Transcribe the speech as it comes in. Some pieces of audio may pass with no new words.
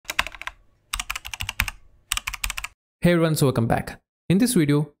Hey everyone, so welcome back. In this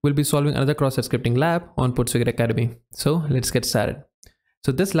video, we'll be solving another cross-site scripting lab on PortSwigger Academy. So let's get started.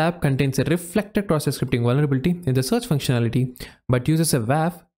 So this lab contains a reflected cross-site scripting vulnerability in the search functionality, but uses a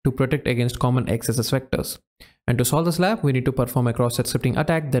WAF to protect against common XSS vectors. And to solve this lab, we need to perform a cross-site scripting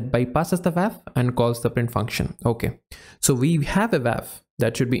attack that bypasses the WAF and calls the print function. Okay, so we have a WAF.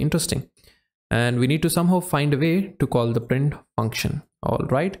 That should be interesting. And we need to somehow find a way to call the print function. All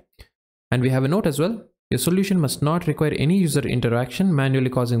right. And we have a note as well. Your solution must not require any user interaction. Manually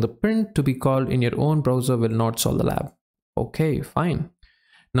causing the print to be called in your own browser will not solve the lab. Okay, fine.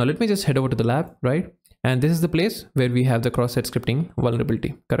 Now let me just head over to the lab, right? And this is the place where we have the cross-site scripting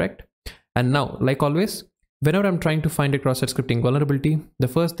vulnerability, correct? And now, like always, whenever I'm trying to find a cross-site scripting vulnerability, the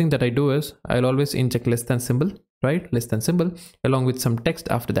first thing that I do is I'll always inject less than symbol, right? Less than symbol, along with some text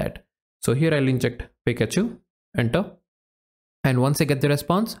after that. So here I'll inject Pikachu, enter. And once I get the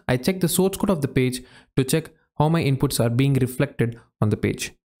response, I check the source code of the page to check how my inputs are being reflected on the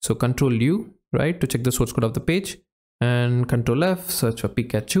page. So Control U, right, to check the source code of the page, and Control F, search for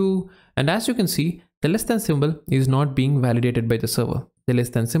Pikachu. And as you can see, the less than symbol is not being validated by the server. The less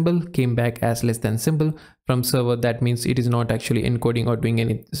than symbol came back as less than symbol from server. That means it is not actually encoding or doing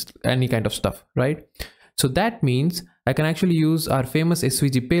any kind of stuff, right? So that means I can actually use our famous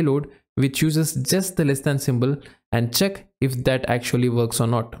SVG payload, which uses just the less than symbol, and check if that actually works or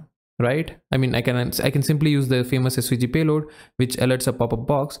not, right? I mean, I can simply use the famous SVG payload, which alerts a pop-up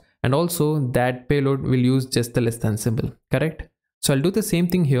box, and also that payload will use just the less than symbol, correct? So I'll do the same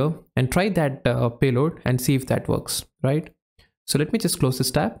thing here and try that payload and see if that works, right? So let me just close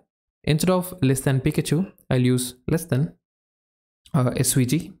this tab. Instead of less than Pikachu, I'll use less than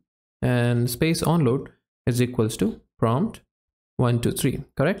SVG, and space onload is equals to prompt 123,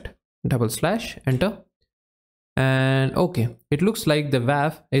 correct? / enter. And okay, it looks like the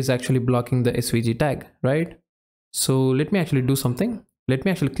WAF is actually blocking the SVG tag, right? So let me actually do something. Let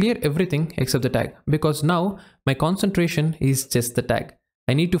me actually clear everything except the tag, because now my concentration is just the tag.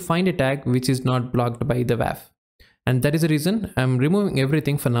 I need to find a tag which is not blocked by the WAF. And that is the reason I'm removing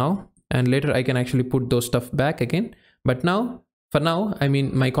everything for now. And later I can actually put those stuff back again. But now, for now, I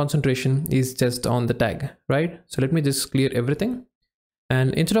mean, my concentration is just on the tag, right? So let me just clear everything.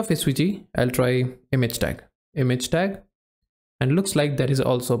 And instead of SVG, I'll try image tag, and looks like that is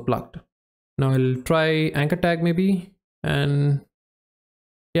also blocked. Now I'll try anchor tag maybe, and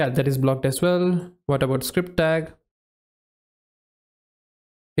yeah, that is blocked as well. What about script tag?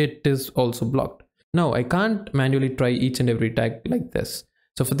 It is also blocked. Now I can't manually try each and every tag like this.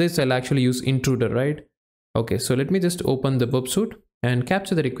 So for this, I'll actually use intruder, right? Okay, so let me just open the burp suite and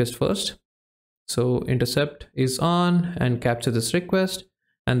capture the request first. So intercept is on and capture this request,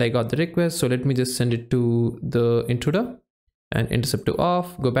 and I got the request. So let me just send it to the intruder and intercept to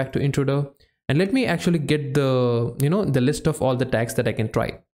off, go back to intruder, and let me actually get the, the list of all the tags that I can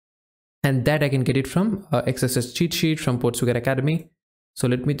try. And that I can get it from XSS cheat sheet from PortSwigger Academy. So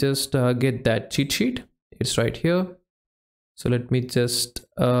let me just get that cheat sheet. It's right here. So let me just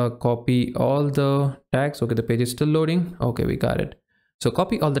copy all the tags. Okay, the page is still loading. Okay, we got it. So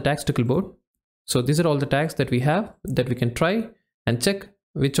copy all the tags to clipboard. So these are all the tags that we have that we can try and check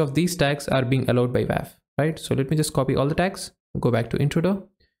which of these tags are being allowed by WAF, right? So let me just copy all the tags, go back to intruder.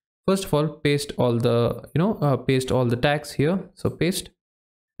 First of all, paste all the tags here. So paste.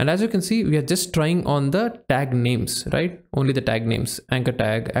 And as you can see, we are just trying on the tag names, right? Only the tag names, anchor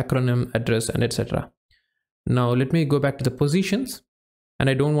tag, acronym, address, and etc. Now let me go back to the positions, and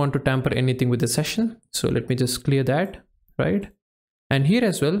I don't want to tamper anything with the session. So let me just clear that, right? And here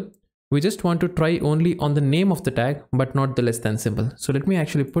as well, we just want to try only on the name of the tag, but not the less than symbol. So let me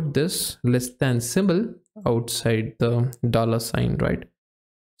actually put this less than symbol outside the $, right?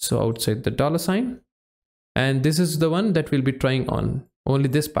 So outside the $. And this is the one that we'll be trying on, only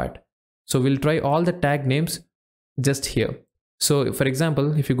this part. So we'll try all the tag names just here. So for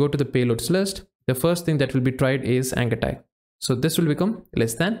example, if you go to the payloads list, the first thing that will be tried is anchor tag. So this will become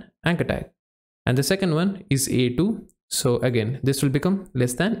less than anchor tag. And the second one is A2. So again, this will become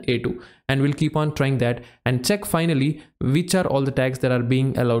less than A2, and we'll keep on trying that and check finally which are all the tags that are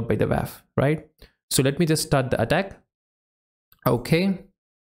being allowed by the WAF, right? So let me just start the attack. Okay.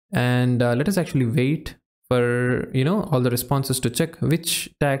 And let us actually wait for, all the responses to check which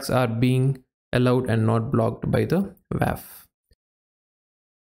tags are being allowed and not blocked by the WAF.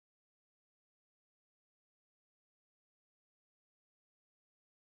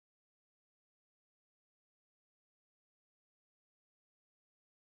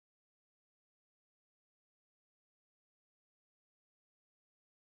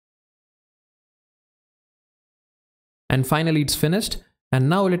 And finally, it's finished. And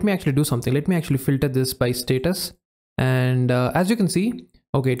now let me actually do something. Let me actually filter this by status And as you can see,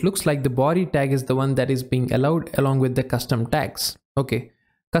 okay, it looks like the body tag is the one that is being allowed along with the custom tags. Okay,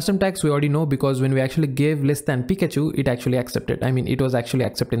 custom tags we already know, because when we actually gave less than Pikachu, it actually accepted. I mean, it was actually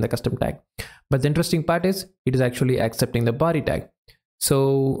accepting the custom tag. But the interesting part is it is actually accepting the body tag.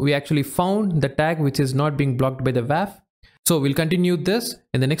 So we actually found the tag which is not being blocked by the WAF. So we'll continue this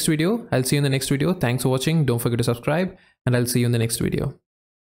in the next video. I'll see you in the next video. Thanks for watching. Don't forget to subscribe, and I'll see you in the next video.